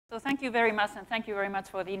So thank you very much, and thank you very much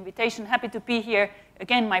for the invitation. Happy to be here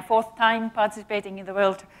again, my 4th time participating in the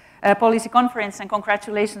World Policy Conference, and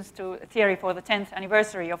congratulations to Thierry for the 10th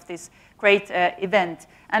anniversary of this great event.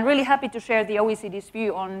 And really happy to share the OECD's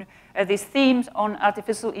view on these themes on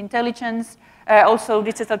artificial intelligence, also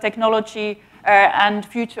digital technology, and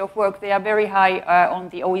future of work. They are very high on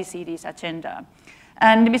the OECD's agenda.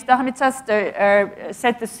 And Mr. Ahmed just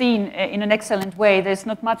set the scene in an excellent way. There's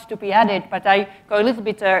not much to be added, but I go a little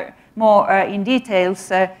bit more in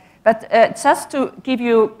details. But just to give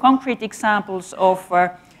you concrete examples of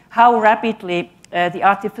how rapidly the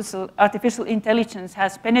artificial intelligence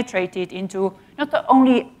has penetrated into not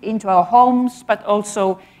only into our homes, but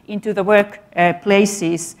also into the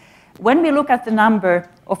workplaces. When we look at the number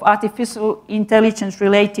of artificial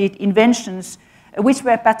intelligence-related inventions which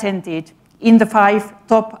were patented in the 5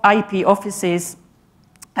 top IP offices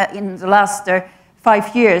in the last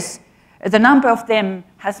 5 years, the number of them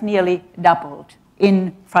has nearly doubled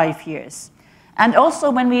in 5 years. And also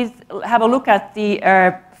when we have a look at the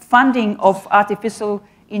funding of artificial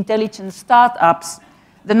intelligence startups,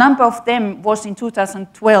 the number of them was in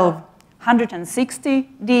 2012 160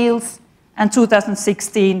 deals, and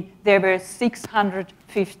 2016 there were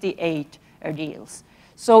 658 deals.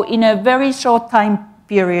 So in a very short time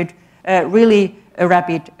period, really a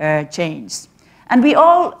rapid change. And we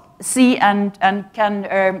all see and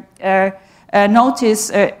can notice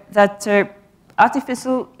that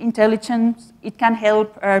artificial intelligence, it can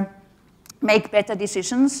help make better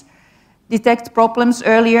decisions, detect problems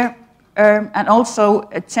earlier, and also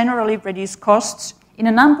generally reduce costs in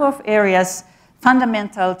a number of areas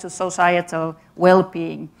fundamental to societal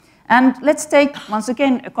well-being. And let's take, once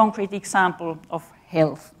again, a concrete example of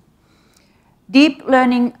health. Deep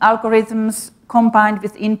learning algorithms combined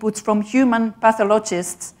with inputs from human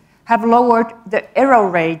pathologists have lowered the error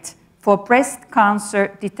rate for breast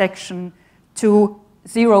cancer detection to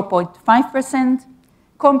 0.5%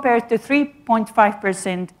 compared to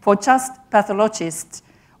 3.5% for just pathologists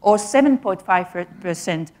or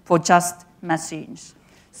 7.5% for just machines.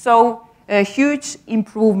 So a huge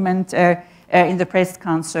improvement in the breast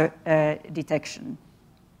cancer detection.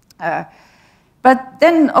 But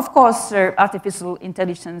then, of course, artificial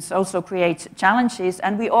intelligence also creates challenges,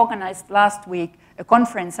 and we organized last week a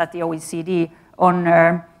conference at the OECD on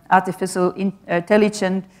artificial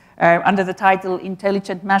intelligence under the title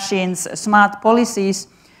Intelligent Machines, Smart Policies.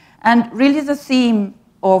 And really the theme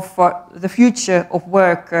of the future of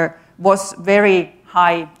work was very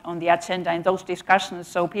high on the agenda in those discussions.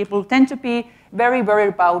 So people tend to be very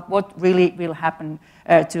worried about what really will happen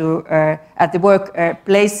at the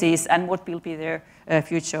workplaces and what will be their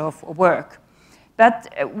future of work. But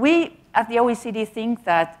we at the OECD think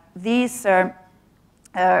that these kind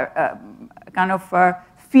of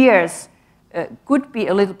fears could be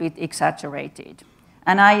a little bit exaggerated.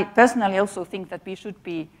 And I personally also think that we should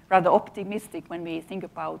be rather optimistic when we think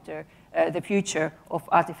about the future of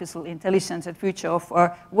artificial intelligence and future of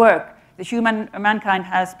work. Mankind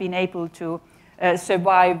has been able to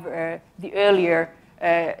survive the earlier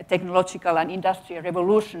technological and industrial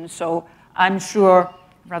revolution. So I'm sure,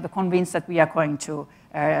 rather convinced that we are going to,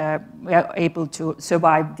 we are able to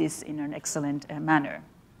survive this in an excellent manner.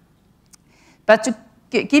 But to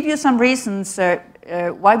give you some reasons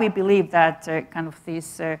why we believe that kind of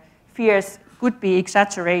these fears could be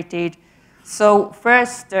exaggerated. So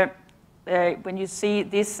first, when you see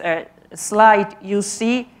this slide, you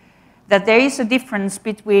see that there is a difference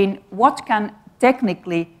between what can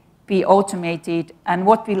technically be automated and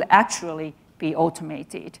what will actually be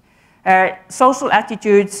automated. Social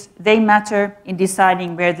attitudes, they matter in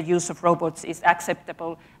deciding where the use of robots is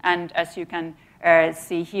acceptable. And as you can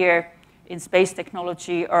see here, in space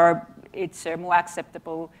technology, it's more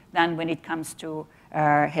acceptable than when it comes to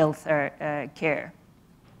health care.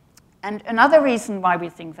 And another reason why we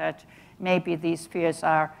think that maybe these fears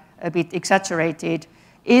are a bit exaggerated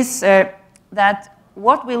is that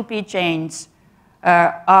what will be changed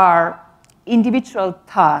are individual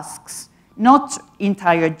tasks, not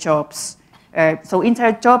entire jobs. So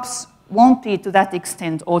entire jobs won't be to that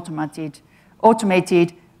extent automated,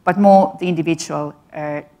 but more the individual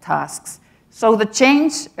tasks. So the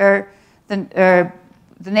change, the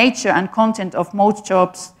nature and content of most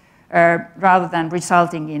jobs rather than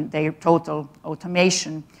resulting in their total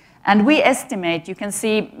automation. And we estimate, you can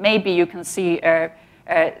see, maybe you can see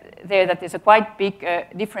there that there's a quite big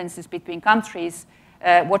differences between countries,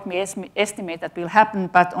 what we estimate that will happen,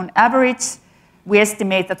 but on average, we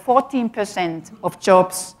estimate that 14% of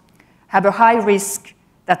jobs have a high risk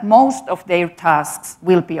that most of their tasks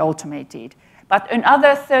will be automated. But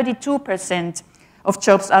another 32% of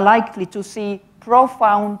jobs are likely to see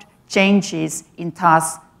profound changes in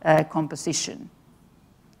task composition.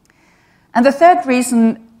 And the third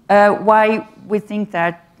reason why we think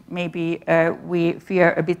that maybe we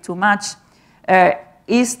fear a bit too much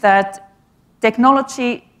is that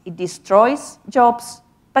technology, it destroys jobs,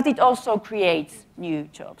 but it also creates new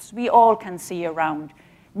jobs. We all can see around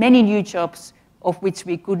many new jobs of which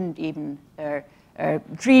we couldn't even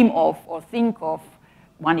dream of or think of.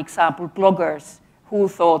 One example, bloggers, who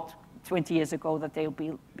thought 20 years ago that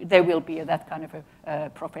there will be that kind of a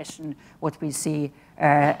profession, what we see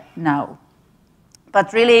now.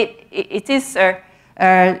 But really, it is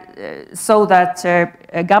so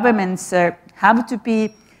that governments have to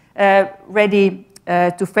be ready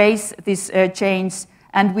to face this change,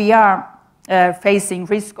 and we are facing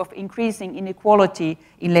risk of increasing inequality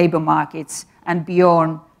in labor markets and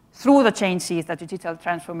beyond through the changes that digital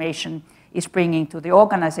transformation is bringing to the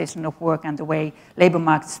organization of work and the way labor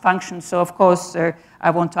markets function. So, of course, I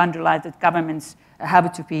want to underline that governments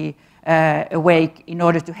have to be awake in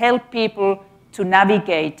order to help people to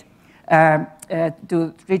navigate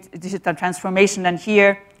to digital transformation. And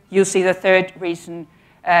here you see the third reason.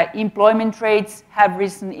 Employment rates have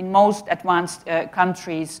risen in most advanced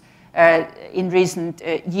countries in recent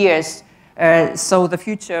years. So the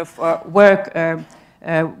future of work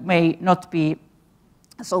may not be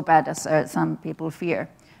so bad as some people fear.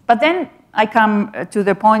 But then I come to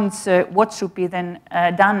the points, what should be then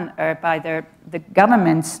done by the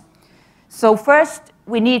governments. So first,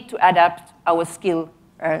 we need to adapt our skill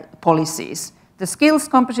policies. The skills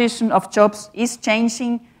composition of jobs is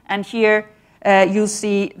changing, and here you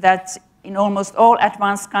see that in almost all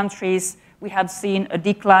advanced countries, we have seen a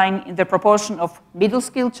decline in the proportion of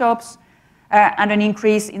middle-skill jobs and an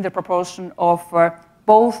increase in the proportion of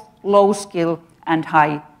both low-skill and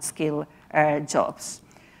high-skill jobs.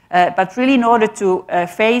 But really, in order to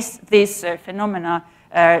face this phenomena,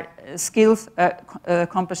 skills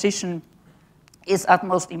composition is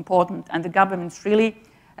utmost important, and the governments really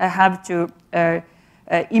have to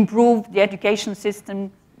improve the education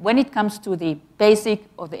system. When it comes to the basic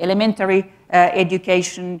or the elementary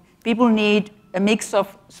education, people need a mix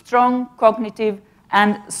of strong cognitive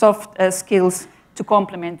and soft skills to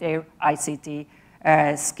complement their ICT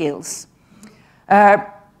skills.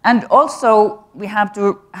 And also, we have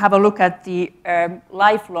to have a look at the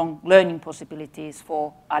lifelong learning possibilities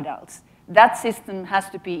for adults. That system has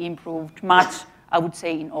to be improved much, I would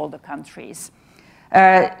say, in all the countries.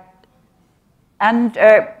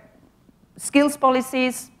 Skills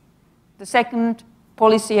policies, the second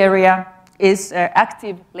policy area is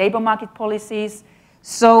active labor market policies,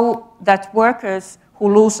 so that workers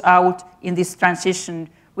who lose out in this transition,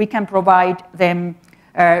 we can provide them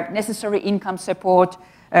necessary income support,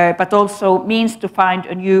 but also means to find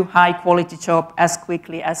a new high-quality job as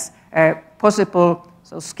quickly as possible.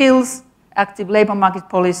 So skills, active labor market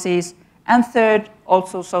policies, and third,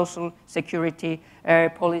 also social security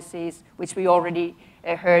policies, which we already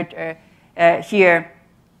heard here.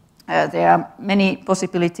 There are many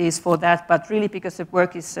possibilities for that, but really because the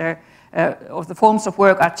work is, or the forms of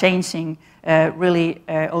work are changing, really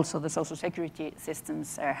also the social security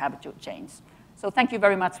systems have to change. So thank you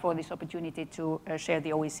very much for this opportunity to share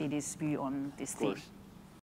the OECD's view on this theme.